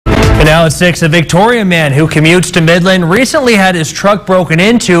Now at 6, a Victoria man who commutes to Midland recently had his truck broken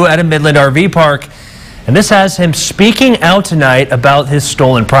into at a Midland RV park. And this has him speaking out tonight about his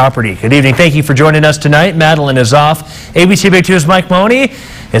stolen property. Good evening. Thank you for joining us tonight. Madeline is off. ABC Big 2's Mike Mahoney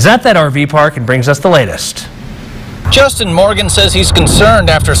is at that RV park and brings us the latest. Justin Morgan says he's concerned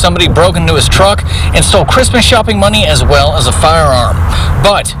after somebody broke into his truck and stole Christmas shopping money as well as a firearm.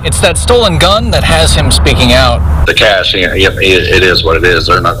 But it's that stolen gun that has him speaking out. The cash, it is what it is.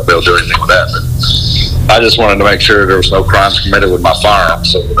 They're not going to be able to do anything with that. But I just wanted to make sure there was no crimes committed with my firearm,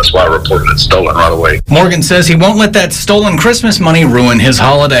 so that's why I reported it stolen right away. Morgan says he won't let that stolen Christmas money ruin his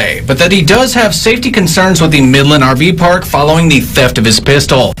holiday, but that he does have safety concerns with the Midland RV park following the theft of his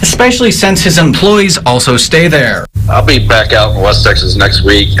pistol, especially since his employees also stay there. I'll be back out in West Texas next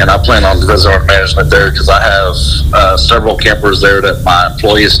week, and I plan on visiting management there because I have several campers there that my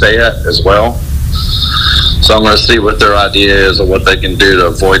employees stay at as well. So I'm going to see what their idea is of what they can do to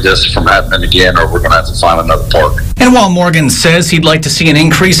avoid this from happening again, or we're going to have to find another park. And while Morgan says he'd like to see an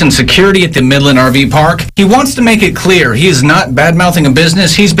increase in security at the Midland RV park, he wants to make it clear he is not bad-mouthing a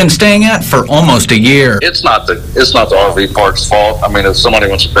business he's been staying at for almost a year. It's not the RV park's fault. I mean, if somebody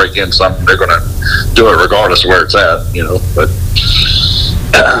wants to break in something, they're going to do it regardless of where it's at, but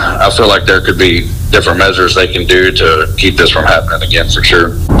I feel like there could be different measures they can do to keep this from happening again for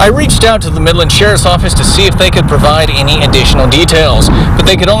sure. I reached out to the Midland Sheriff's Office to see if they could provide any additional details, but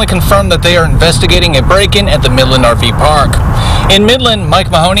they could only confirm that they are investigating a break-in at the Midland RV park. In Midland,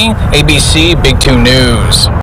 Mike Mahoney, ABC Big 2 News.